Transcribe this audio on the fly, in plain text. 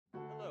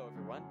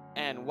everyone,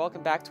 and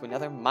welcome back to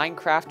another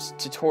Minecraft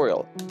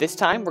tutorial. This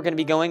time we're going to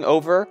be going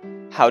over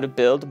how to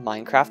build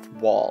Minecraft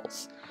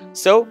walls.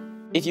 So,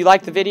 if you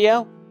like the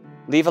video,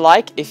 leave a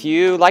like. If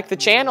you like the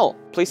channel,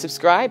 please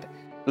subscribe.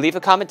 Leave a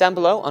comment down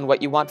below on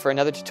what you want for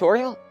another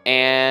tutorial,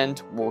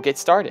 and we'll get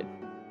started.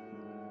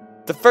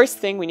 The first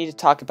thing we need to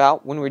talk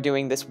about when we're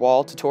doing this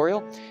wall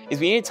tutorial is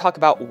we need to talk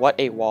about what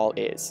a wall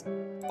is.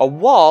 A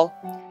wall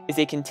is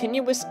a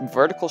continuous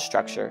vertical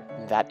structure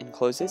that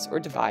encloses or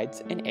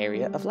divides an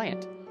area of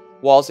land.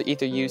 Walls are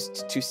either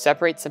used to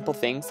separate simple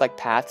things like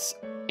paths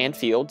and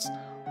fields,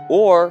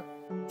 or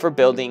for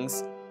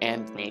buildings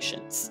and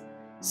nations.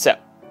 So,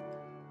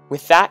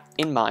 with that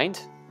in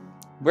mind,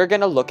 we're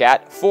going to look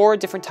at 4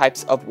 different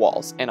types of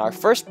walls, and our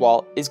first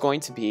wall is going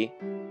to be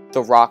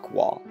the rock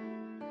wall.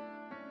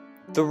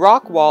 The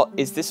rock wall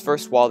is this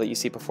first wall that you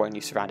see before and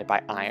you're surrounded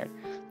by iron.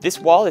 This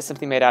wall is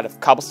simply made out of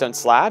cobblestone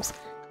slabs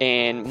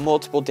in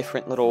multiple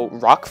different little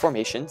rock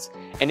formations,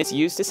 and it's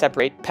used to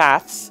separate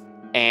paths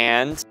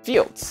and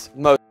fields,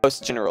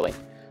 most generally.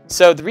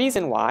 So the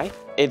reason why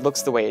it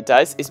looks the way it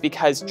does is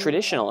because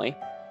traditionally,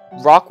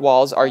 rock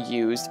walls are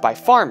used by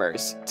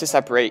farmers to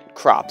separate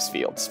crops,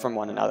 fields from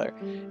one another.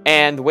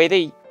 And the way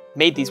they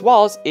made these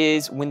walls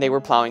is when they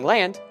were plowing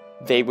land,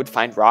 they would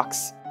find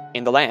rocks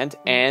in the land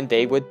and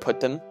they would put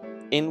them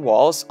in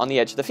walls on the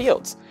edge of the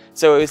fields.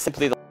 So it was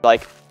simply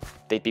like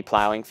they'd be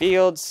plowing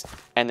fields,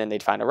 and then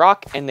they'd find a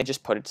rock, and they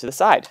just put it to the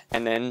side.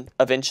 And then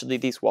eventually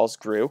these walls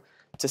grew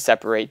to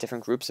separate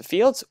different groups of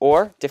fields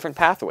or different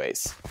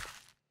pathways.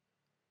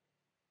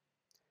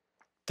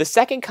 The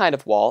second kind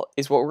of wall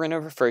is what we're going to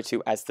refer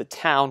to as the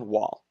town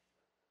wall.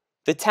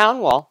 The town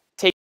wall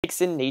takes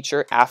in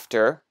nature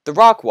after the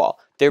rock wall.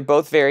 They're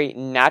both very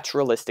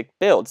naturalistic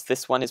builds.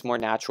 This one is more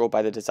natural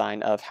by the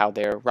design of how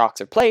their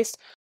rocks are placed,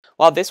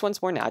 while this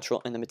one's more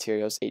natural in the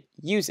materials it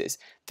uses.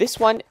 This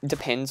one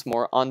depends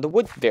more on the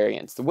wood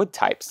variants, the wood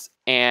types,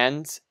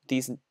 and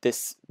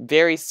this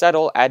very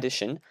subtle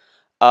addition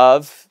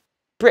of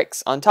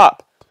bricks on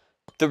top.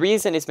 The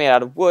reason it's made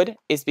out of wood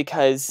is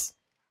because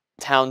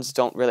towns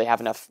don't really have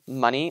enough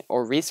money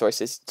or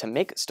resources to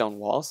make stone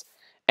walls,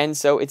 and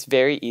so it's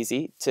very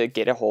easy to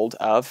get a hold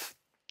of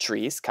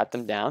trees, cut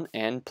them down,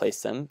 and place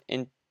them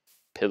in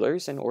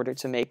pillars in order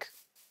to make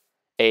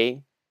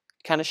a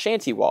kind of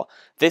shanty wall.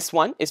 This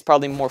one is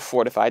probably more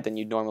fortified than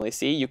you'd normally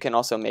see. You can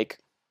also make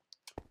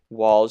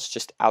walls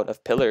just out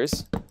of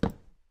pillars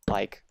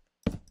like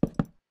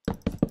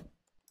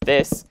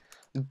this,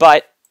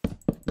 but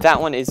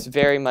that one is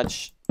very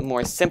much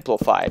more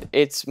simplified.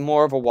 It's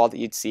more of a wall that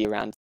you'd see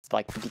around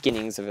like the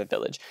beginnings of a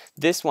village.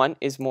 This one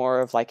is more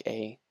of like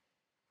a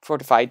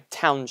fortified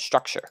town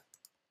structure.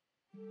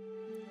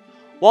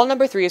 Wall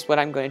number 3 is what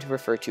I'm going to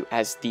refer to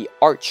as the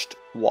arched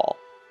wall.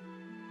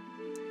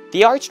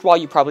 The arched wall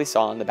you probably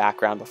saw in the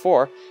background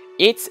before.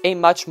 It's a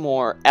much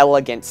more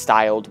elegant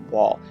styled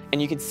wall,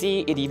 and you can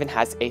see it even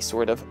has a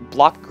sort of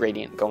block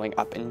gradient going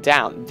up and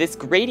down. This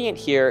gradient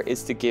here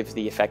is to give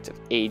the effect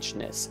of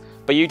agedness,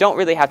 but you don't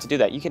really have to do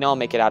that. You can all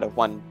make it out of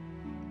one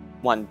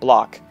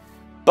block.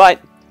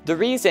 But the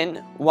reason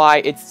why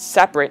it's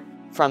separate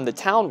from the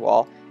town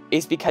wall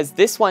is because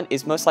this one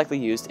is most likely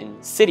used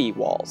in city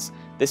walls.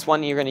 This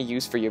one you're going to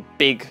use for your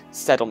big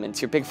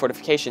settlements, your big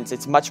fortifications.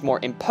 It's much more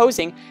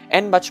imposing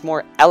and much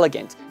more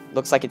elegant.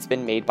 Looks like it's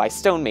been made by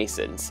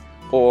stonemasons,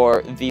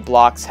 or the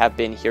blocks have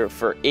been here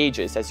for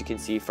ages, as you can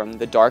see from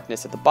the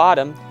darkness at the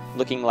bottom,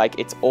 looking like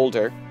it's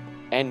older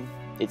and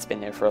it's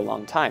been there for a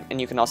long time. And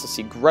you can also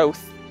see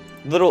growth.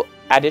 Little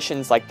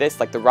additions like this,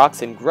 like the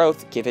rocks in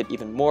growth, give it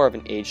even more of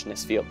an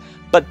agedness feel.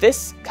 But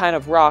this kind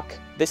of rock,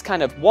 this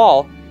kind of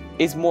wall,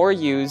 is more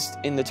used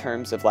in the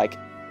terms of like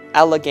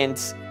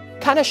elegant,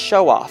 kind of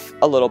show off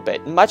a little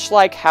bit, much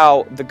like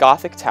how the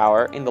Gothic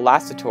tower in the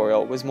last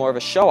tutorial was more of a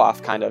show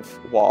off kind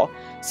of wall.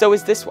 So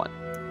is this one.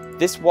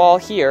 This wall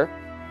here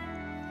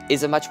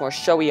is a much more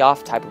showy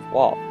off type of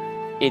wall.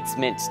 It's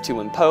meant to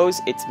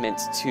impose, it's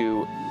meant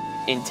to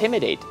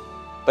intimidate,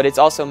 but it's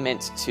also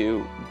meant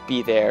to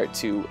be there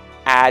to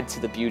add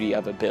to the beauty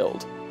of a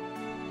build.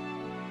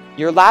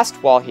 Your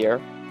last wall here,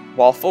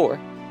 wall 4,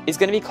 is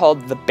going to be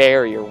called the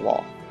barrier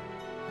wall.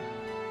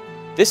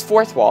 This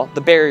fourth wall, the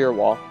barrier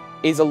wall,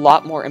 is a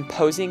lot more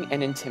imposing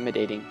and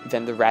intimidating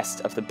than the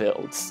rest of the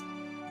builds.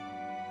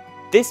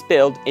 This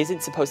build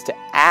isn't supposed to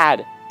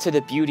add to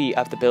the beauty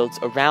of the builds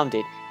around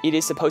it, it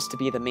is supposed to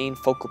be the main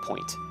focal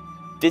point.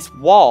 This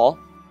wall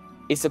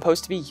is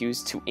supposed to be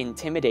used to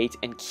intimidate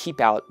and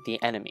keep out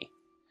the enemy.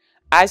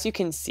 As you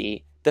can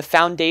see, the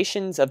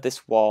foundations of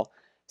this wall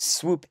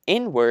swoop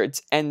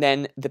inwards and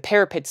then the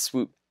parapets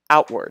swoop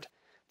outward.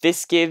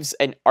 This gives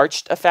an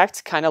arched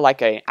effect, kind of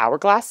like an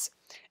hourglass,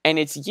 and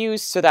it's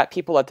used so that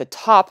people at the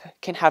top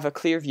can have a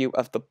clear view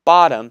of the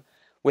bottom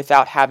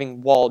without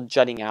having wall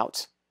jutting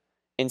out.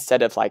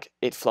 Instead of like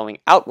it flowing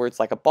outwards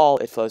like a ball,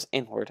 it flows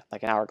inward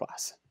like an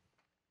hourglass.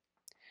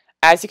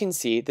 As you can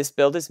see, this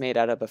build is made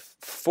out of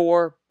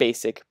 4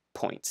 basic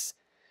points.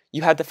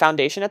 You have the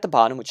foundation at the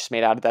bottom, which is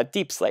made out of that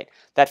deep slate.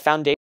 That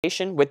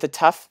foundation with the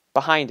tuff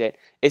behind it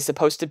is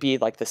supposed to be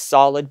like the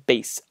solid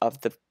base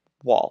of the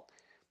wall.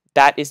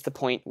 that is the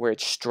point where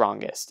it's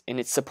strongest, and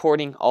it's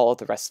supporting all of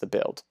the rest of the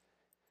build.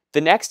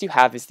 The next you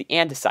have is the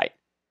andesite.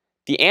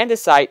 The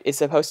andesite is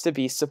supposed to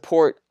be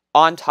support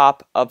on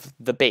top of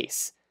the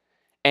base,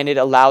 and it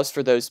allows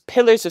for those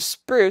pillars of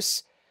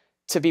spruce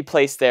to be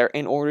placed there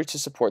in order to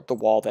support the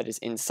wall that is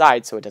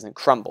inside so it doesn't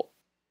crumble.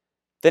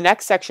 The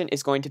next section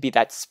is going to be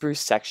that spruce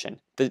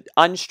section, the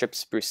unstripped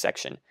spruce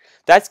section.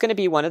 That's going to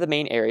be one of the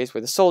main areas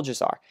where the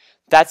soldiers are.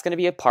 That's going to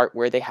be a part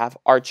where they have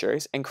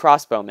archers and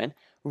crossbowmen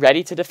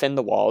ready to defend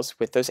the walls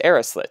with those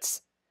arrow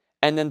slits.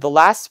 And then the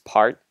last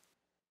part,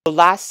 the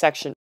last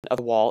section of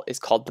the wall is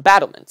called the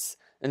battlements.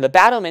 And the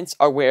battlements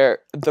are where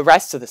the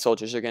rest of the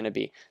soldiers are going to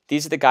be.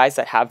 These are the guys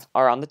that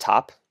are on the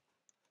top,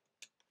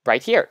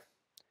 right here.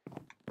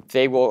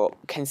 They will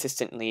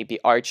consistently be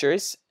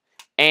archers,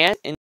 and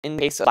in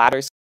case of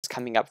ladders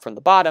coming up from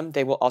the bottom,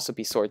 they will also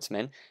be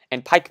swordsmen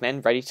and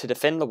pikemen ready to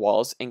defend the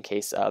walls in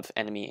case of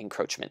enemy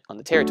encroachment on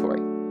the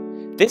territory.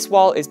 This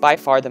wall is by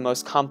far the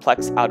most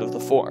complex out of the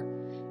four.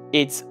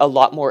 It's a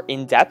lot more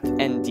in-depth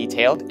and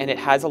detailed, and it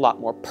has a lot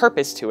more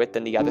purpose to it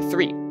than the other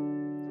three.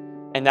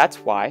 And that's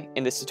why,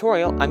 in this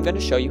tutorial, I'm going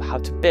to show you how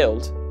to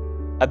build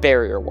a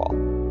barrier wall.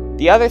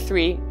 The other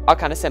three are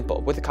kind of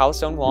simple. With a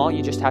cobblestone wall,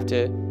 you just have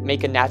to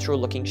make a natural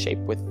looking shape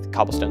with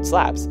cobblestone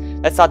slabs.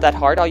 That's not that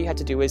hard. All you have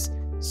to do is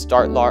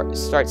start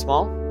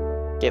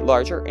small, get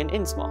larger, and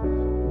end small.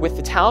 With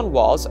the town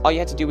walls, all you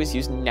have to do is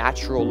use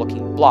natural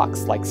looking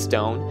blocks like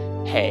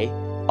stone, hay,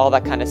 all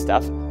that kind of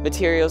stuff,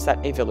 materials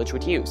that a village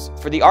would use.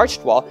 For the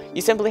arched wall,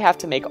 you simply have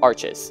to make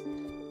arches.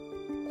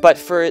 But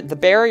for the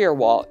barrier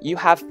wall, you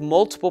have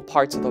multiple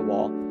parts of the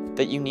wall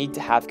that you need to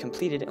have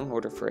completed in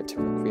order for it to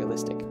look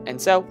realistic.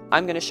 And so,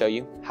 I'm going to show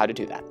you how to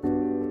do that.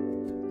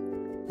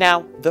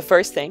 Now, the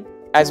first thing,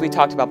 as we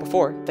talked about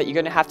before, that you're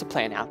going to have to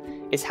plan out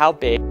is how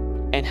big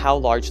and how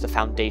large the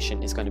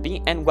foundation is going to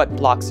be and what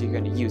blocks you're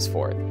going to use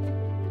for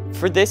it.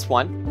 For this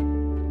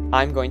one,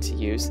 I'm going to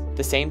use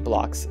the same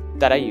blocks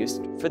that I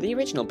used for the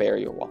original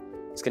barrier wall.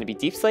 It's going to be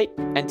deep slate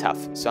and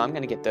tough, so I'm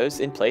going to get those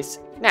in place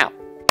now.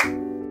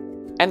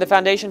 And the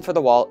foundation for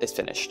the wall is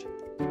finished.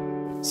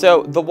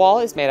 So the wall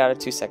is made out of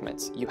two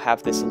segments. You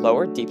have this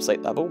lower deep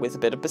slate level with a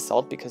bit of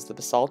basalt because the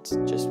basalt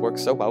just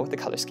works so well with the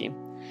color scheme.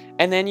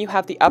 And then you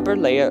have the upper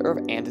layer of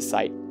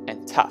andesite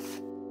and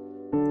tuff.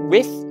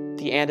 With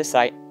the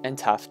andesite and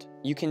tuff,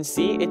 you can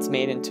see it's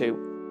made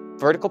into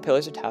vertical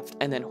pillars of tuff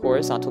and then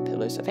horizontal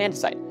pillars of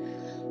andesite.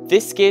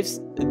 This gives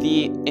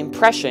the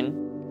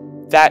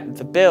impression that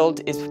the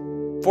build is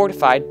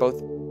fortified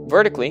both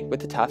vertically with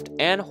the tuff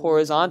and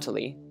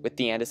horizontally with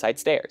the andesite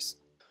stairs.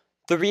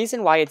 The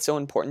reason why it's so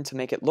important to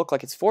make it look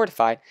like it's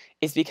fortified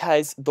is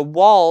because the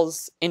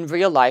walls in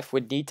real life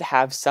would need to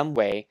have some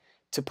way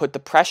to put the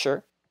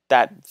pressure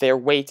that their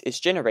weight is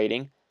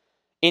generating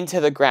into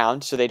the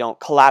ground so they don't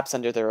collapse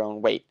under their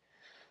own weight.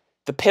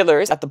 The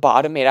pillars at the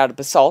bottom made out of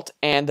basalt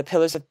and the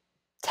pillars of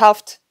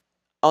tuff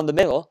on the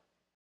middle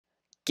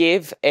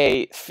give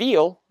a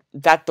feel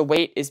that the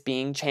weight is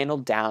being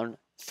channeled down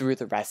through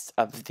the rest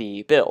of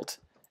the build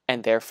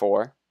and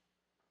therefore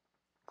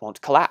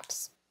won't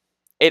collapse.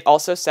 It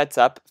also sets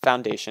up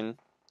foundation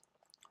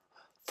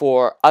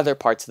for other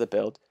parts of the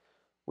build,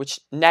 which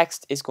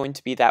next is going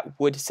to be that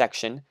wood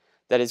section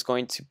that is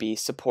going to be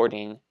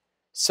supporting.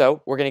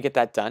 So we're going to get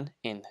that done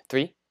in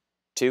 3,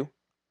 2,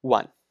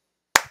 1.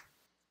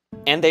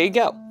 And there you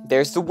go.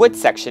 There's the wood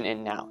section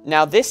in now.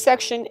 Now this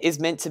section is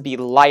meant to be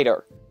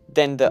lighter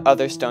than the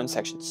other stone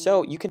sections,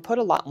 so you can put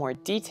a lot more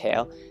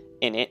detail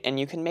in it and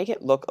you can make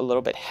it look a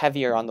little bit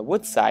heavier on the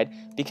wood side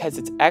because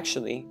it's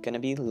actually going to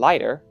be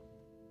lighter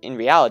in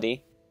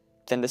reality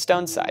than the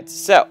stone sides.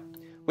 So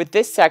with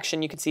this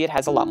section you can see it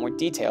has a lot more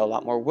detail, a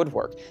lot more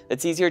woodwork.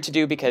 That's easier to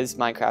do because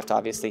Minecraft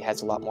obviously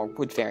has a lot more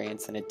wood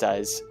variants than it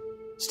does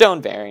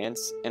stone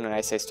variants. And when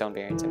I say stone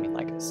variants I mean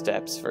like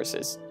steps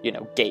versus, you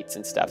know, gates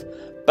and stuff.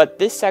 But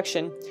this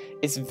section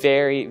is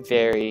very,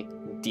 very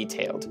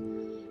detailed.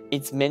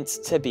 It's meant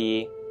to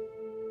be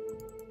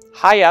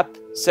high up,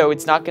 so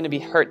it's not going to be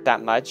hurt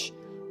that much,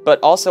 but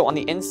also on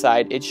the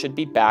inside, it should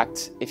be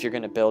backed, if you're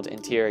going to build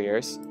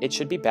interiors, it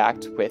should be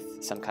backed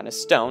with some kind of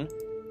stone.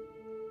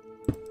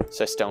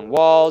 So stone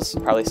walls,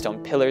 probably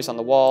stone pillars on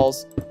the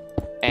walls,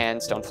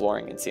 and stone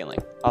flooring and ceiling,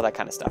 all that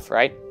kind of stuff,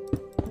 right?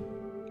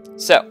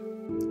 So,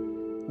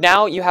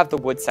 now you have the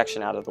wood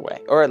section out of the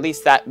way, or at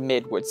least that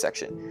mid-wood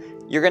section.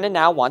 You're going to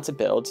now want to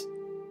build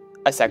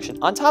a section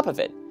on top of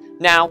it.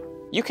 Now,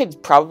 you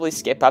could probably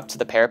skip up to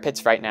the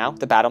parapets right now,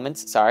 the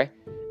battlements, sorry,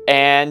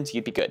 and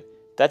you'd be good.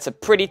 That's a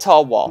pretty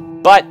tall wall,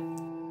 but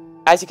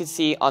as you can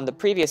see on the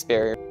previous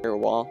barrier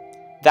wall,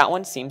 that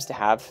one seems to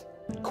have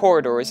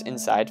corridors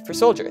inside for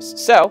soldiers.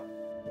 So,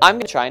 I'm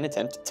going to try and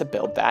attempt to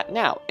build that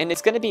now, and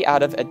it's going to be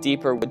out of a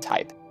deeper wood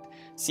type.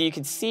 So you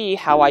can see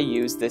how I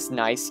use this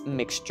nice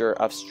mixture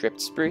of stripped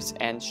spruce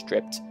and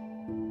stripped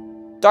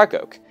dark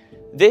oak.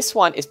 This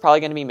one is probably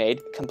going to be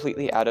made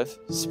completely out of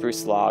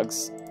spruce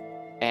logs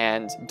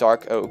and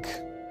dark oak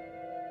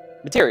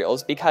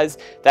materials because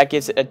that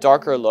gives it a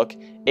darker look.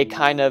 It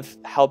kind of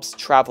helps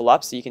travel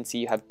up, so you can see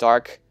you have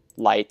dark,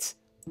 light,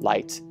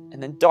 light,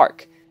 and then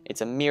dark.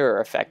 It's a mirror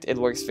effect. It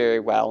works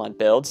very well on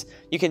builds.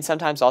 You can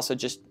sometimes also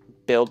just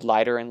build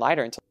lighter and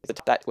lighter until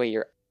that way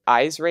your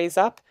eyes raise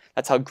up.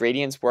 That's how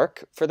gradients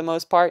work for the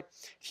most part.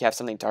 If you have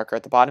something darker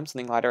at the bottom,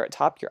 something lighter at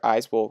top, your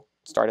eyes will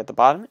start at the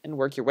bottom and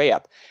work your way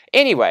up.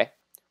 Anyway,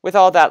 with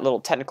all that little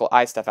technical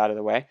eye stuff out of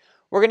the way,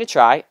 we're going to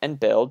try and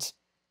build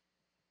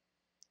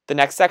the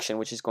next section,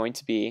 which is going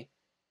to be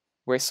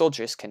where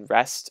soldiers can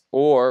rest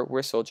or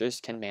where soldiers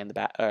can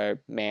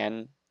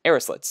man arrow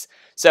slits.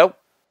 So,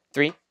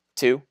 3,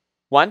 2,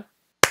 1,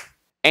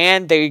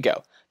 and there you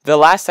go. The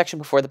last section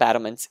before the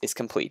battlements is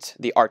complete,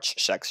 the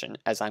arch section,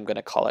 as I'm going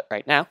to call it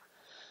right now.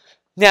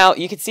 Now,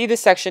 you can see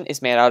this section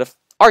is made out of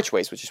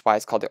archways, which is why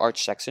it's called the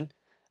arch section.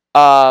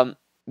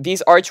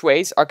 These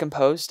archways are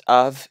composed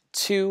of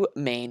two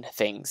main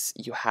things.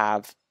 You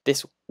have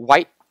this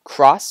white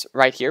cross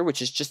right here,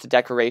 which is just a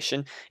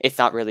decoration. It's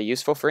not really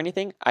useful for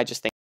anything. I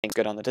just think it's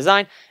good on the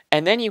design.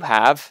 And then you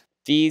have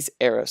these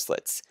arrow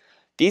slits.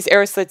 These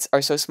arrow slits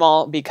are so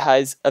small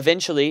because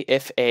eventually,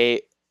 if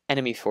a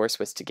enemy force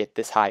was to get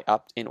this high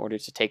up in order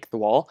to take the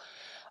wall,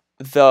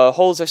 the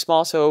holes are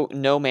small so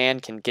no man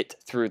can get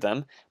through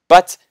them,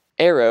 but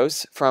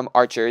arrows from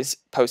archers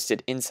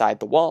posted inside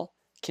the wall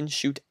can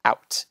shoot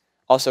out.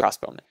 Also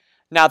crossbowmen.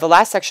 Now, the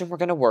last section we're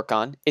going to work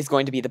on is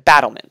going to be the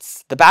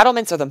battlements. The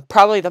battlements are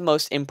probably the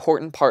most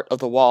important part of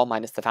the wall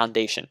minus the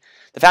foundation.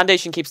 The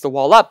foundation keeps the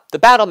wall up. The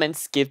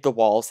battlements give the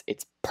walls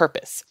its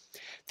purpose.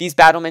 These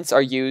battlements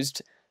are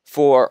used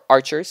for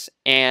archers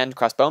and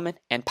crossbowmen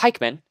and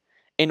pikemen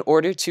in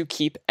order to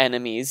keep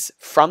enemies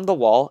from the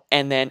wall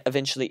and then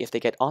eventually, if they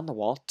get on the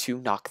wall, to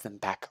knock them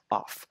back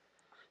off.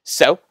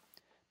 So,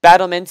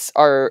 battlements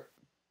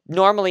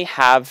normally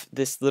have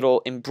this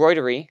little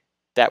embroidery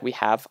that we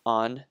have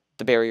on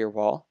the barrier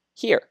wall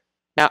here.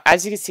 Now,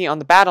 as you can see on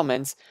the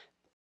battlements,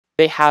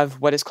 they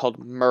have what is called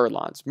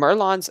merlons.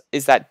 Merlons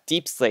is that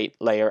deep slate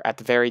layer at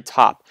the very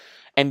top,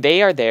 and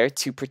they are there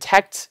to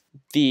protect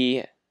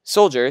the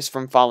soldiers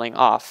from falling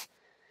off.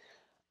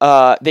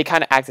 They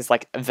kind of act as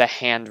like the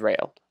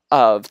handrail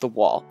of the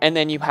wall. And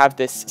then you have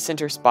this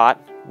center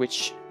spot,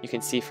 which you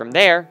can see from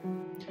there,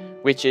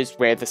 which is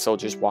where the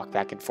soldiers walk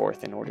back and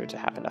forth in order to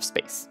have enough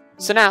space.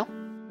 So now,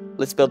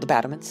 let's build the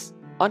battlements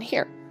on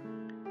here.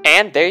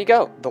 And there you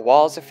go. The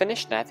walls are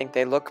finished, and I think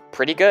they look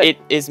pretty good. It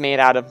is made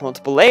out of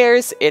multiple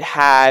layers. It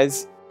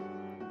has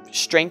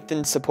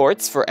strengthened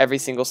supports for every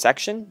single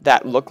section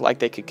that look like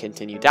they could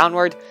continue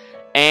downward,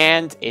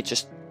 and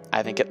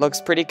I think it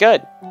looks pretty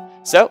good.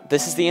 So,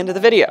 this is the end of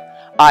the video.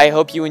 I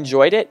hope you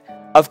enjoyed it.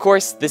 Of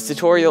course, this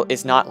tutorial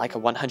is not like a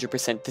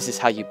 100% this is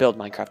how you build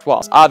Minecraft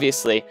walls.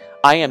 Obviously,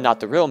 I am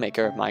not the real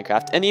maker of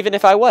Minecraft, and even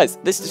if I was,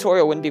 this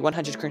tutorial wouldn't be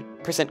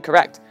 100%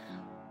 correct.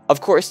 Of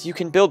course, you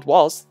can build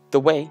walls the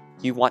way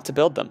you want to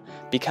build them,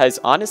 because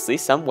honestly,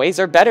 some ways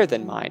are better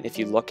than mine. If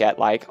you look at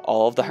like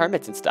all of the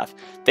hermits and stuff,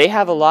 they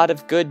have a lot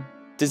of good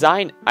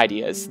design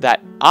ideas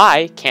that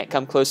I can't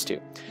come close to.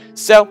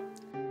 So,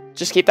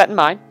 just keep that in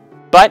mind,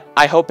 but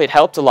I hope it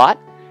helped a lot.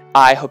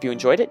 I hope you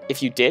enjoyed it.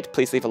 If you did,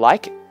 please leave a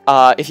like.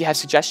 If you have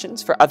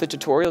suggestions for other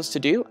tutorials to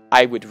do,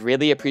 I would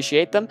really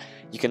appreciate them.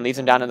 You can leave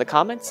them down in the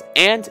comments,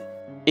 and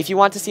if you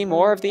want to see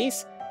more of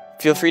these,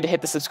 feel free to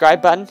hit the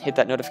subscribe button, hit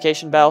that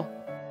notification bell.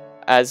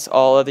 As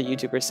all other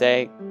YouTubers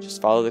say,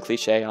 just follow the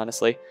cliche,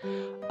 honestly.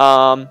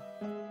 And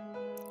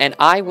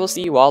I will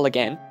see you all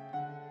again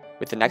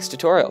with the next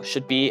tutorial.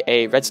 Should be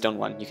a redstone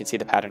one. You can see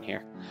the pattern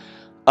here.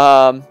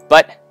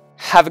 But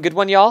have a good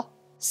one, y'all.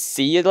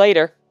 See you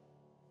later.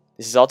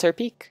 This is Altair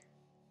Peak.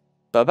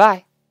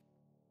 Bye-bye.